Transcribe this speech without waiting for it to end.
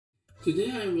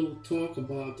Today I will talk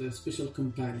about a special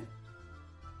companion,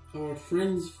 our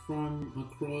friends from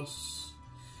across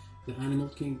the animal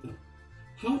kingdom.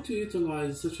 How to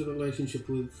utilize such a relationship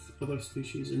with other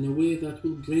species in a way that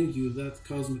will bring you that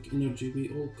cosmic energy we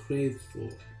all crave for.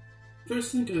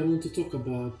 First thing I want to talk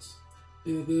about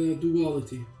the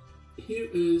duality. Here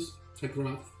is a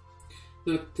graph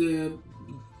that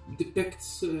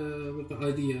depicts with the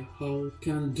idea how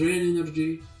can drain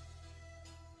energy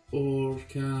or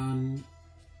can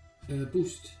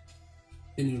boost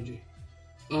energy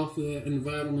of the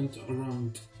environment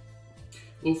around,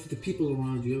 of the people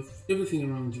around you, of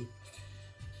everything around you.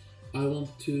 I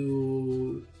want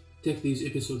to take these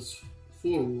episodes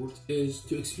forward is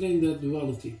to explain that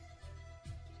duality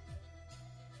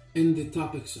in the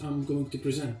topics I'm going to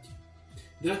present.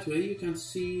 That way you can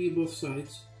see both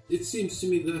sides. It seems to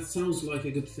me that sounds like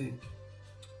a good thing.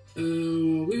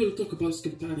 We will talk about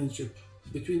companionship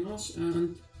between us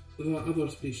and the other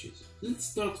species. Let's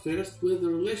start first with a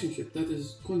relationship that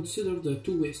is considered a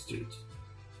two-way street.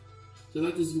 So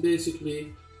that is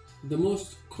basically the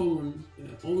most common,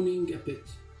 owning a pet,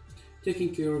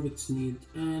 taking care of its need,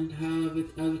 and have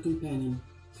it as a companion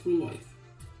through life.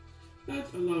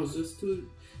 That allows us to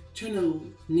channel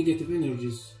negative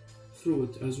energies through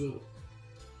it as well.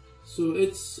 So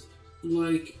it's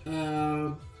like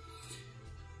a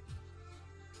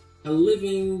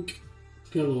living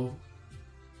pillow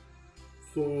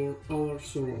for our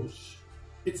sorrows.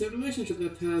 It's a relationship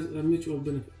that has a mutual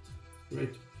benefit,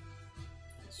 right?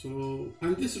 So,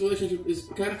 and this relationship is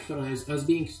characterized as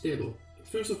being stable.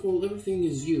 First of all, everything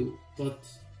is you, but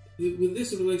with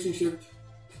this relationship,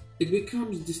 it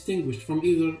becomes distinguished from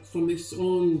its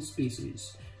own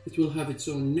species. It will have its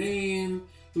own name,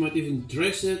 you might even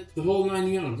dress it, the whole 9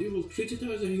 yards. You will treat it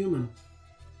as a human.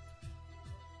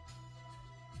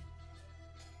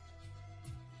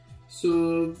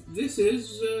 So this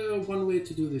is one way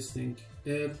to do this thing.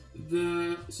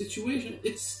 The situation,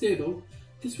 it's stable.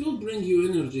 This will bring you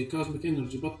energy, cosmic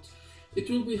energy, but it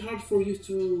will be hard for you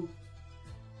to...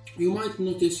 You might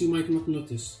notice, you might not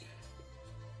notice.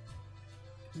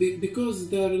 Because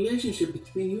the relationship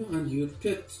between you and your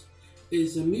pet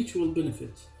is a mutual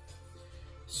benefit.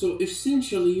 So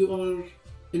essentially you are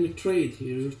in a trade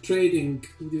here. You're trading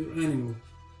with your animal,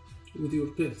 with your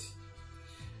pet.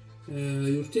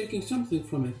 You're taking something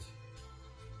from it.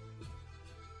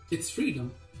 It's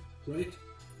freedom, right?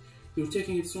 You're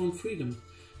taking its own freedom.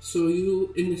 So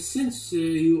you, in a sense,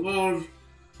 you are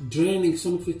draining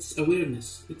some of its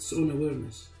awareness, its own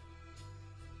awareness.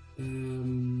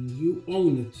 You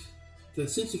own it. The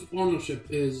sense of ownership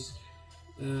is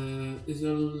a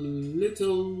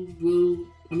little, well,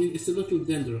 I mean, it's a little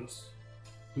dangerous.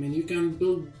 I mean, you can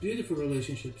build beautiful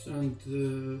relationships, and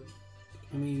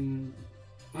I mean,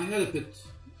 I had a pet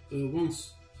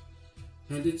once,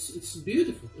 and it's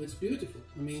beautiful. It's beautiful.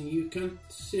 I mean, you can't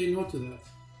say no to that.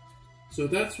 So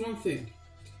that's one thing.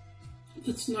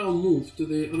 Let's now move to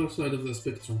the other side of the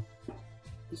spectrum.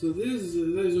 So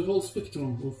there's a whole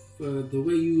spectrum of the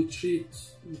way you treat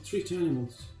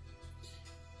animals.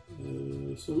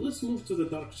 So let's move to the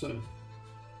dark side.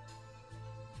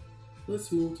 Let's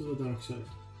move to the dark side.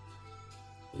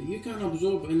 You can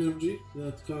absorb energy,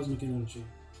 that cosmic energy.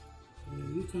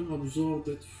 You can absorb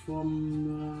it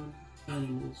from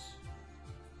animals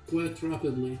quite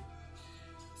rapidly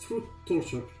through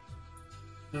torture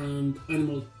and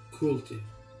animal cruelty.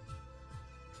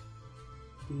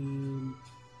 And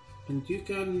you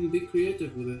can be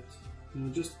creative with it.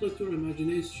 Just let your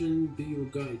imagination be your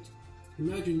guide.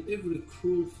 Imagine every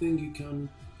cruel thing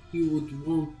you would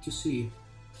want to see,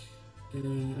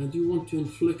 and you want to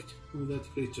inflict on that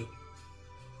creature.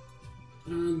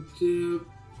 And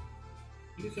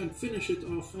you can finish it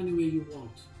off any way you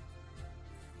want.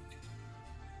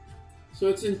 So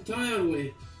it's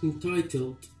entirely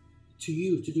entitled to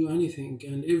you to do anything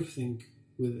and everything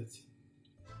with it.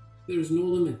 There is no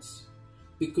limits,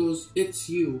 because it's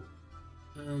you,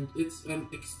 and it's an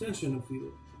extension of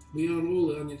you. We are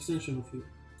all an extension of you.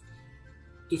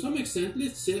 To some extent,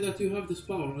 let's say that you have this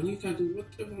power and you can do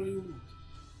whatever you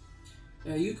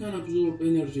want. You can absorb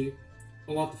energy,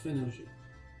 a lot of energy.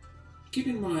 Keep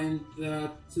in mind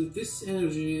that this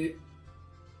energy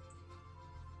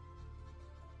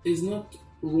is not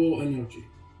raw energy.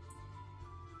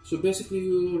 So basically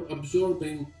you're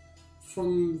absorbing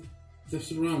from the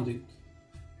surrounding,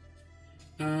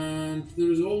 and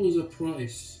there is always a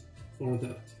price for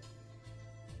that.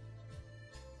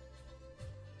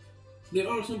 There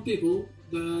are some people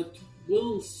that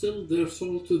will sell their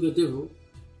soul to the devil,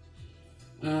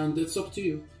 and it's up to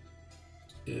you.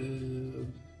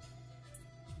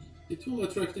 it will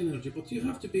attract energy, but you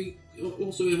have to be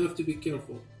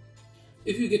careful.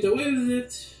 If you get away with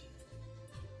it,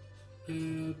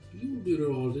 you will be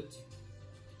rewarded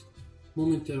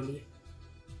momentarily.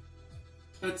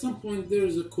 At some point there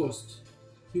is a cost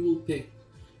you will pay.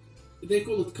 They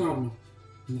call it karma,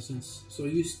 in a sense. So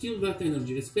you steal that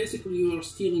energy. It's basically you are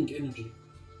stealing energy.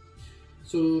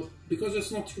 So because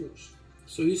it's not yours,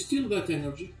 so you steal that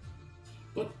energy.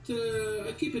 But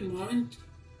keep in mind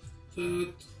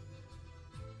that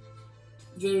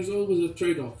there is always a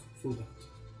trade-off for that,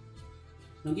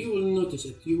 and you will notice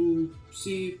it. You will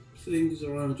see things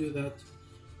around you that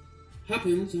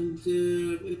happens, and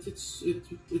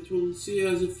it will see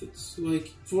as if it's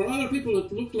like, for other people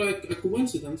it looked like a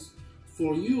coincidence.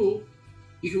 For you,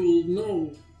 you will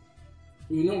know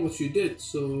what you did,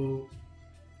 so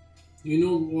you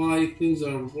know why things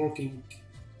are working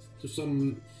to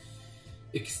some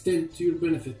extent to your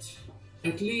benefit,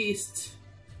 at least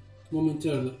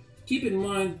momentarily. Keep in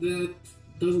mind that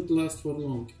doesn't last for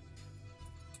long.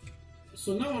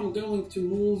 So now I'm going to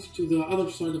move to the other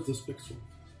side of the spectrum,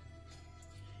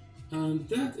 and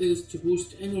that is to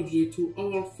boost energy to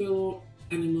our fellow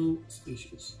animal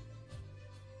species,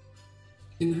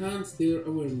 enhance their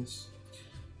awareness,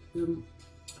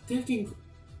 taking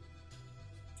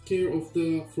care of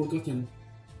the forgotten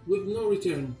with no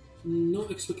return, no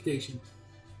expectation.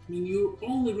 I mean, your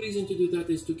only reason to do that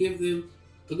is to give them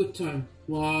a good time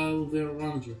while they're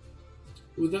around you,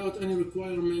 without any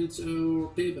requirements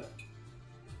or payback.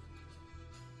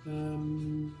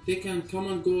 They can come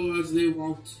and go as they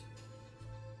want,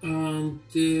 and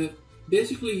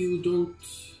basically you don't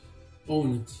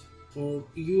own it, or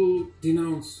you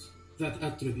denounce that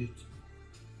attribute.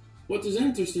 What is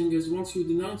interesting is once you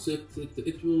denounce it,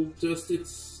 it will just,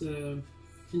 it's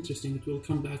interesting, it will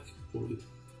come back for you.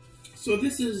 So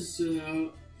this is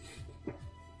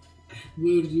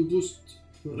where you boost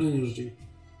your energy.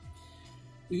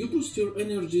 You boost your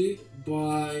energy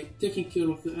by taking care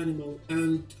of the animal,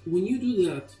 and when you do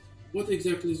that, what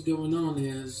exactly is going on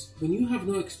is, when you have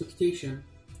no expectation,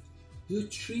 you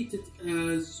treat it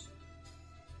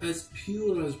as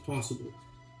pure as possible.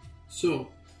 So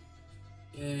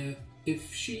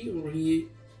if she or he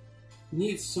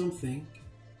needs something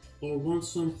or wants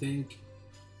something,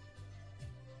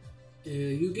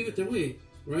 you give it away,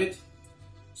 right?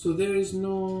 So there is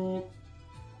no,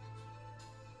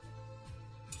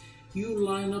 you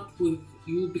line up with,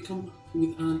 you become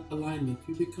with an alignment,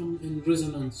 you become in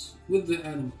resonance with the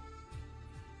animal,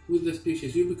 with the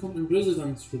species, you become in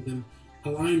resonance with them,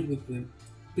 aligned with them,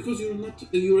 because you're not,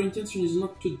 your intention is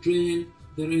not to drain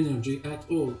their energy at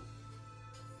all.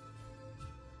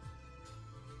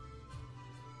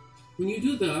 When you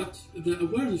do that, the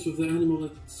awareness of the animal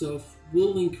itself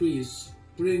will increase,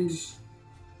 brings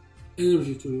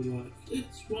energy to your life.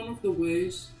 It's one of the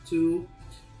ways to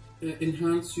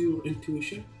enhance your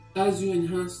intuition, as you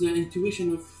enhance the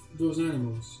intuition of those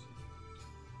animals.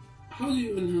 How do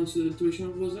you enhance the intuition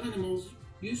of those animals?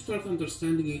 You start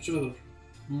understanding each other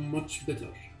much better.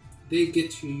 They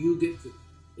get you, you get them.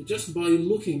 Just by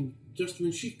looking, just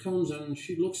when she comes and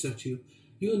she looks at you,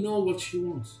 you know what she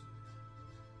wants.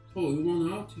 Oh, you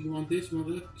want out? You want this? You want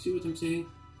that? See what I'm saying?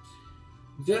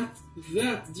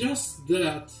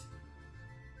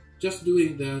 Just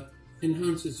doing that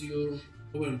enhances your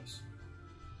awareness.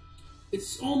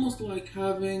 It's almost like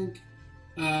having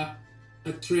a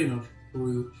trainer for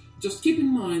you. Just keep in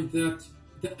mind that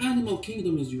the animal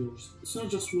kingdom is yours. It's not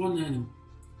just one animal.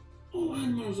 All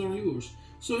animals are yours.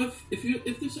 So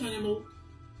if this animal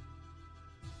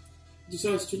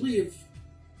decides to leave,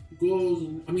 goes,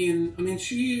 and I mean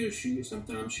she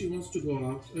sometimes she wants to go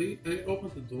out. I open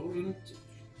the door and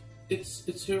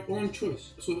it's her own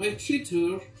choice. So I treat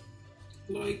her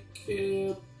like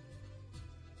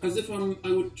as if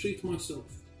I would treat myself.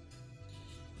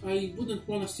 I wouldn't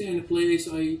want to stay in a place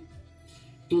I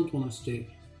don't want to stay.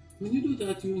 When you do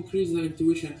that, you increase the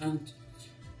intuition and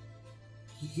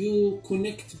you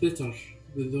connect better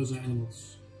with those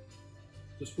animals.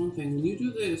 Just one thing, when you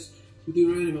do this with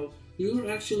your animal, you're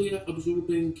actually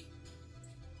absorbing,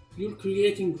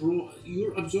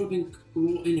 you're absorbing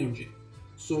raw energy.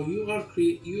 So you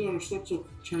are sort of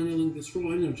channeling this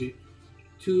raw energy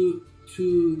to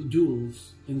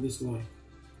duels in this life.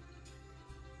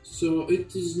 So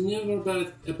it is never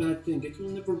a bad thing. It will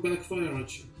never backfire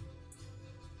at you.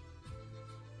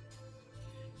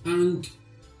 And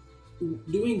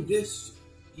doing this,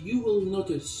 you will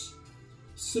notice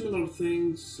similar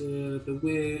things the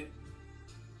way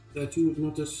that you would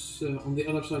notice on the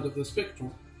other side of the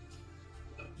spectrum,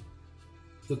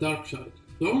 the dark side.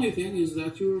 The only thing is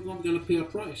that you're not going to pay a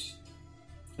price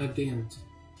at the end.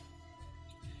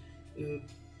 Uh,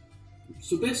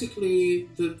 so basically,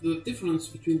 the difference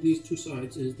between these two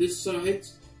sides is this side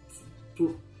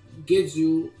gives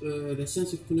you the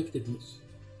sense of connectedness.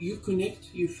 You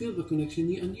connect, you feel the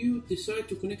connection, and you decide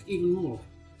to connect even more.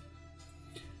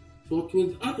 But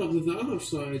with the other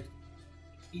side,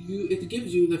 it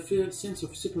gives you the sense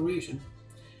of separation,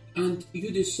 and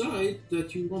you decide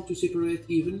that you want to separate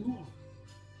even more.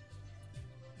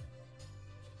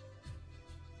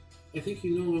 I think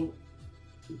you know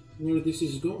where this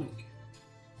is going.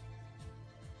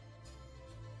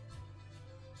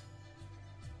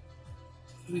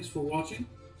 Thanks for watching.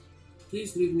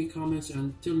 Please leave me comments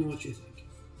and tell me what you think.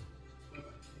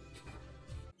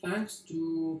 Bye-bye. Thanks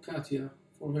to Katya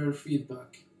for her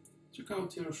feedback. Check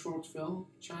out her short film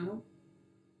channel.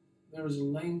 There is a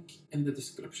link in the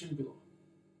description below.